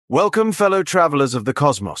Welcome, fellow travelers of the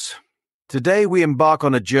cosmos. Today we embark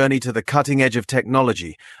on a journey to the cutting edge of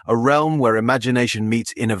technology, a realm where imagination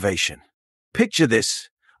meets innovation. Picture this,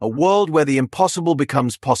 a world where the impossible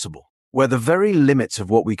becomes possible, where the very limits of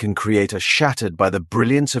what we can create are shattered by the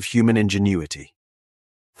brilliance of human ingenuity.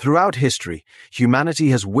 Throughout history, humanity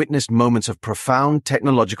has witnessed moments of profound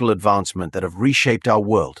technological advancement that have reshaped our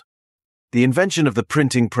world. The invention of the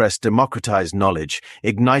printing press democratized knowledge,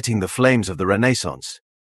 igniting the flames of the Renaissance.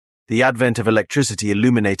 The advent of electricity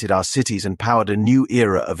illuminated our cities and powered a new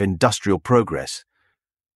era of industrial progress.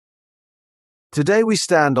 Today we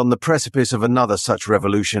stand on the precipice of another such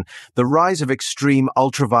revolution, the rise of extreme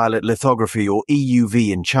ultraviolet lithography or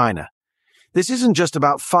EUV in China. This isn't just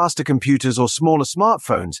about faster computers or smaller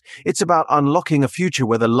smartphones, it's about unlocking a future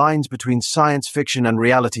where the lines between science fiction and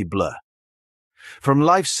reality blur. From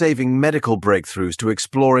life-saving medical breakthroughs to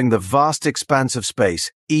exploring the vast expanse of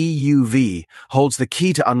space, EUV holds the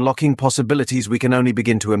key to unlocking possibilities we can only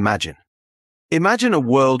begin to imagine. Imagine a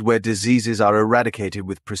world where diseases are eradicated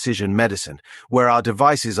with precision medicine, where our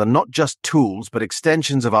devices are not just tools but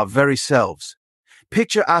extensions of our very selves.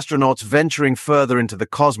 Picture astronauts venturing further into the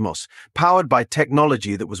cosmos, powered by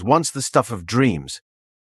technology that was once the stuff of dreams.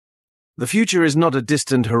 The future is not a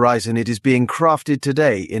distant horizon, it is being crafted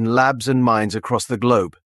today in labs and minds across the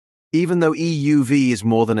globe. Even though EUV is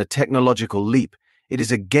more than a technological leap, it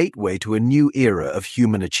is a gateway to a new era of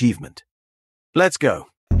human achievement. Let's go.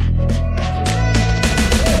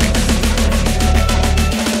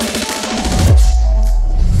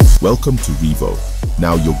 Welcome to Revo,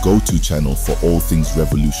 now your go-to channel for all things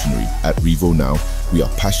revolutionary. At Revo Now, we are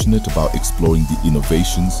passionate about exploring the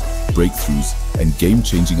innovations, breakthroughs, and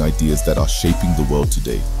game-changing ideas that are shaping the world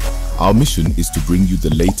today. Our mission is to bring you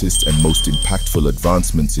the latest and most impactful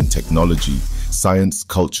advancements in technology, science,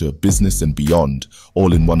 culture, business, and beyond,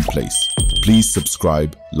 all in one place. Please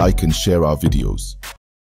subscribe, like, and share our videos.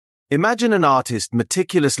 Imagine an artist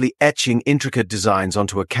meticulously etching intricate designs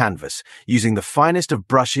onto a canvas, using the finest of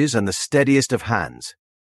brushes and the steadiest of hands.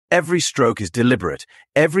 Every stroke is deliberate,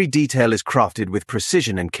 every detail is crafted with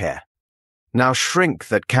precision and care. Now shrink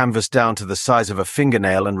that canvas down to the size of a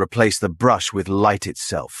fingernail and replace the brush with light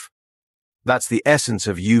itself. That's the essence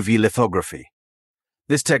of UV lithography.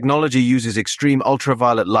 This technology uses extreme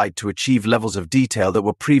ultraviolet light to achieve levels of detail that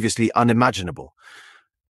were previously unimaginable.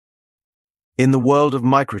 In the world of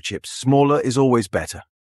microchips, smaller is always better.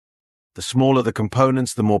 The smaller the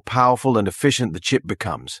components, the more powerful and efficient the chip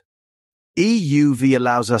becomes. EUV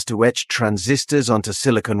allows us to etch transistors onto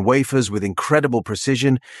silicon wafers with incredible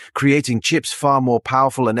precision, creating chips far more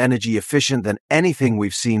powerful and energy efficient than anything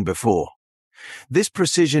we've seen before. This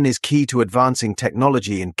precision is key to advancing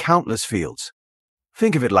technology in countless fields.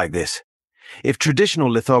 Think of it like this. If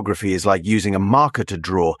traditional lithography is like using a marker to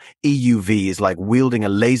draw, EUV is like wielding a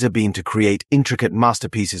laser beam to create intricate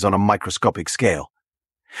masterpieces on a microscopic scale.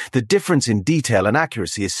 The difference in detail and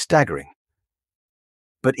accuracy is staggering.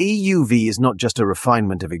 But EUV is not just a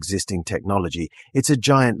refinement of existing technology, it's a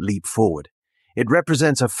giant leap forward. It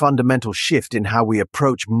represents a fundamental shift in how we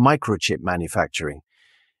approach microchip manufacturing.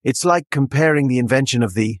 It's like comparing the invention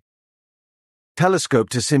of the telescope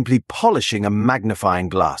to simply polishing a magnifying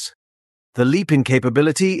glass. The leap in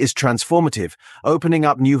capability is transformative, opening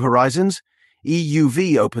up new horizons.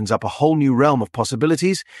 EUV opens up a whole new realm of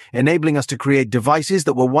possibilities, enabling us to create devices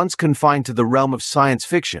that were once confined to the realm of science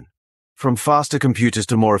fiction. From faster computers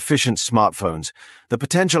to more efficient smartphones, the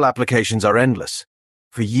potential applications are endless.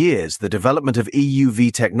 For years, the development of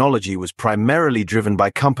EUV technology was primarily driven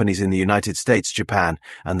by companies in the United States, Japan,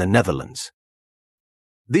 and the Netherlands.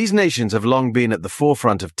 These nations have long been at the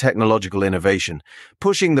forefront of technological innovation,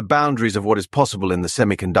 pushing the boundaries of what is possible in the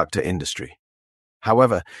semiconductor industry.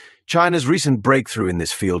 However, China's recent breakthrough in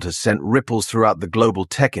this field has sent ripples throughout the global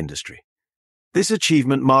tech industry. This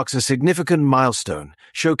achievement marks a significant milestone,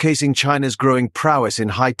 showcasing China's growing prowess in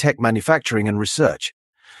high-tech manufacturing and research.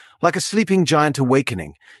 Like a sleeping giant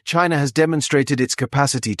awakening, China has demonstrated its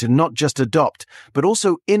capacity to not just adopt, but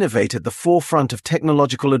also innovate at the forefront of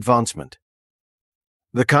technological advancement.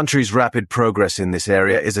 The country's rapid progress in this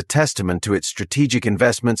area is a testament to its strategic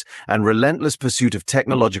investments and relentless pursuit of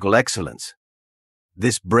technological excellence.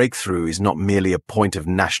 This breakthrough is not merely a point of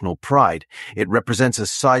national pride, it represents a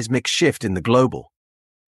seismic shift in the global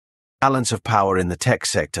balance of power in the tech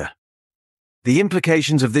sector. The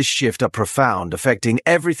implications of this shift are profound, affecting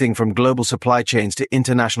everything from global supply chains to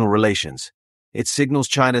international relations. It signals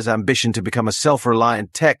China's ambition to become a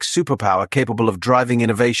self-reliant tech superpower capable of driving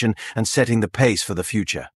innovation and setting the pace for the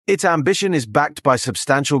future. Its ambition is backed by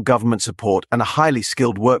substantial government support and a highly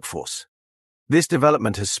skilled workforce. This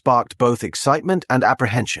development has sparked both excitement and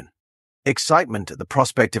apprehension. Excitement at the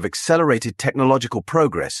prospect of accelerated technological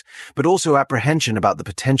progress, but also apprehension about the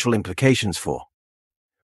potential implications for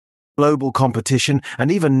global competition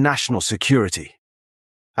and even national security.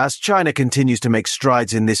 As China continues to make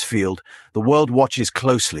strides in this field, the world watches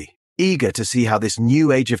closely, eager to see how this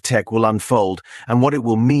new age of tech will unfold and what it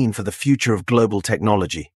will mean for the future of global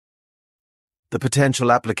technology. The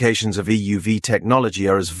potential applications of EUV technology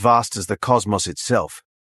are as vast as the cosmos itself.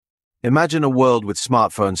 Imagine a world with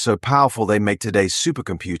smartphones so powerful they make today's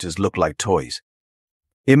supercomputers look like toys.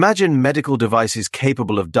 Imagine medical devices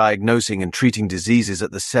capable of diagnosing and treating diseases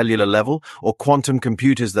at the cellular level, or quantum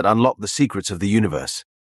computers that unlock the secrets of the universe.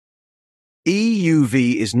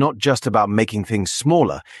 EUV is not just about making things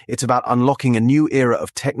smaller, it's about unlocking a new era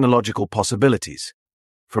of technological possibilities.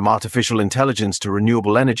 From artificial intelligence to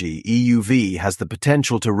renewable energy, EUV has the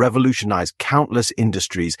potential to revolutionize countless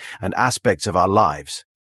industries and aspects of our lives.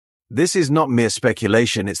 This is not mere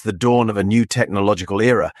speculation, it's the dawn of a new technological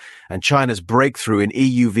era, and China's breakthrough in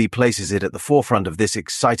EUV places it at the forefront of this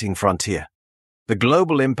exciting frontier. The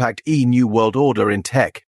global impact New World Order in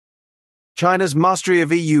tech. China's mastery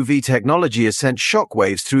of EUV technology has sent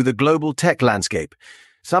shockwaves through the global tech landscape.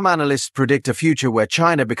 Some analysts predict a future where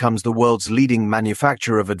China becomes the world's leading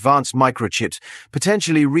manufacturer of advanced microchips,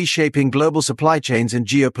 potentially reshaping global supply chains and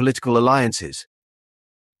geopolitical alliances.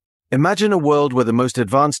 Imagine a world where the most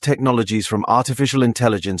advanced technologies from artificial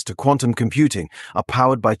intelligence to quantum computing are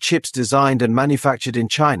powered by chips designed and manufactured in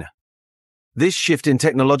China. This shift in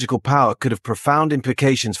technological power could have profound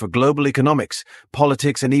implications for global economics,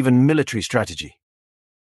 politics, and even military strategy.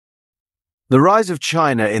 The rise of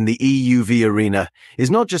China in the EUV arena is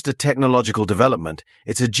not just a technological development,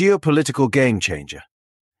 it's a geopolitical game-changer.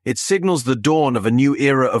 It signals the dawn of a new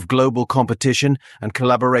era of global competition and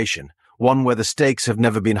collaboration, one where the stakes have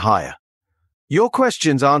never been higher. Your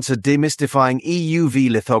questions answered demystifying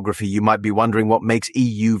EUV lithography. You might be wondering what makes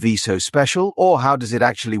EUV so special, or how does it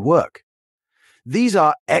actually work? These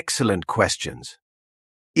are excellent questions.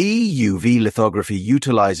 EUV lithography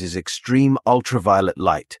utilizes extreme ultraviolet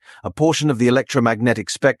light, a portion of the electromagnetic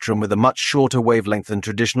spectrum with a much shorter wavelength than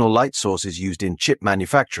traditional light sources used in chip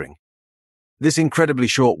manufacturing. This incredibly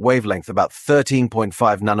short wavelength, about 13.5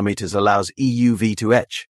 nanometers, allows EUV to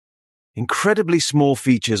etch incredibly small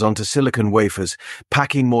features onto silicon wafers,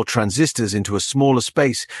 packing more transistors into a smaller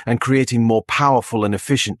space and creating more powerful and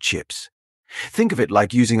efficient chips. Think of it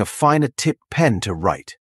like using a finer tipped pen to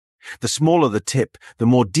write. The smaller the tip, the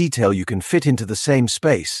more detail you can fit into the same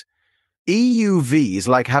space. EUV is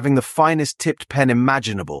like having the finest tipped pen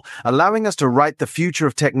imaginable, allowing us to write the future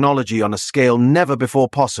of technology on a scale never before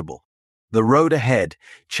possible. The road ahead,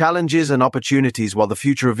 challenges and opportunities. While the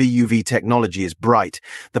future of EUV technology is bright,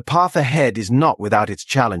 the path ahead is not without its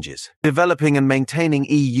challenges. Developing and maintaining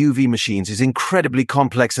EUV machines is incredibly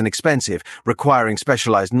complex and expensive, requiring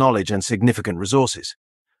specialized knowledge and significant resources.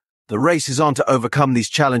 The race is on to overcome these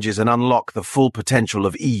challenges and unlock the full potential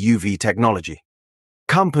of EUV technology.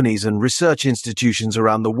 Companies and research institutions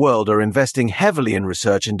around the world are investing heavily in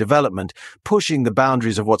research and development, pushing the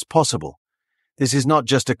boundaries of what's possible. This is not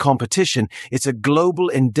just a competition, it's a global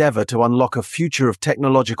endeavor to unlock a future of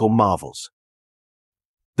technological marvels.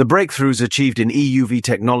 The breakthroughs achieved in EUV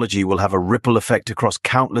technology will have a ripple effect across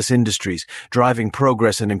countless industries, driving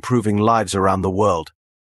progress and improving lives around the world.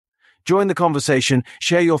 Join the conversation,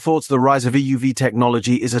 share your thoughts. The rise of EUV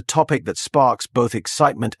technology is a topic that sparks both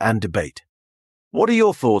excitement and debate. What are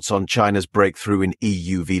your thoughts on China's breakthrough in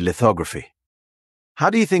EUV lithography? How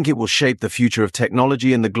do you think it will shape the future of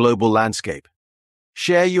technology in the global landscape?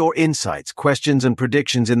 Share your insights, questions, and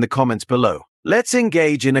predictions in the comments below. Let's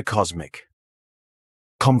engage in a cosmic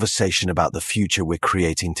conversation about the future we're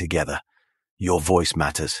creating together. Your voice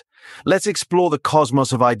matters. Let's explore the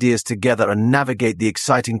cosmos of ideas together and navigate the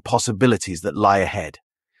exciting possibilities that lie ahead.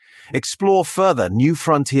 Explore further new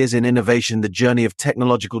frontiers in innovation. The journey of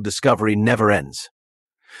technological discovery never ends.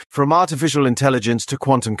 From artificial intelligence to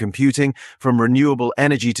quantum computing, from renewable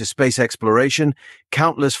energy to space exploration,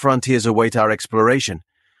 countless frontiers await our exploration.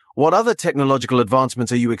 What other technological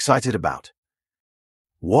advancements are you excited about?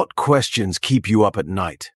 What questions keep you up at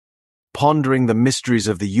night, pondering the mysteries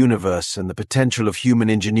of the universe and the potential of human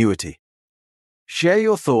ingenuity? Share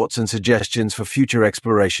your thoughts and suggestions for future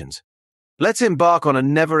explorations. Let's embark on a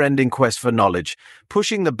never-ending quest for knowledge,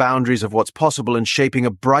 pushing the boundaries of what's possible and shaping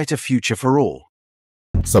a brighter future for all.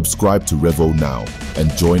 Subscribe to Revo now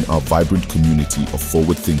and join our vibrant community of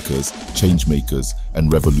forward thinkers, change makers,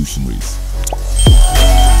 and revolutionaries.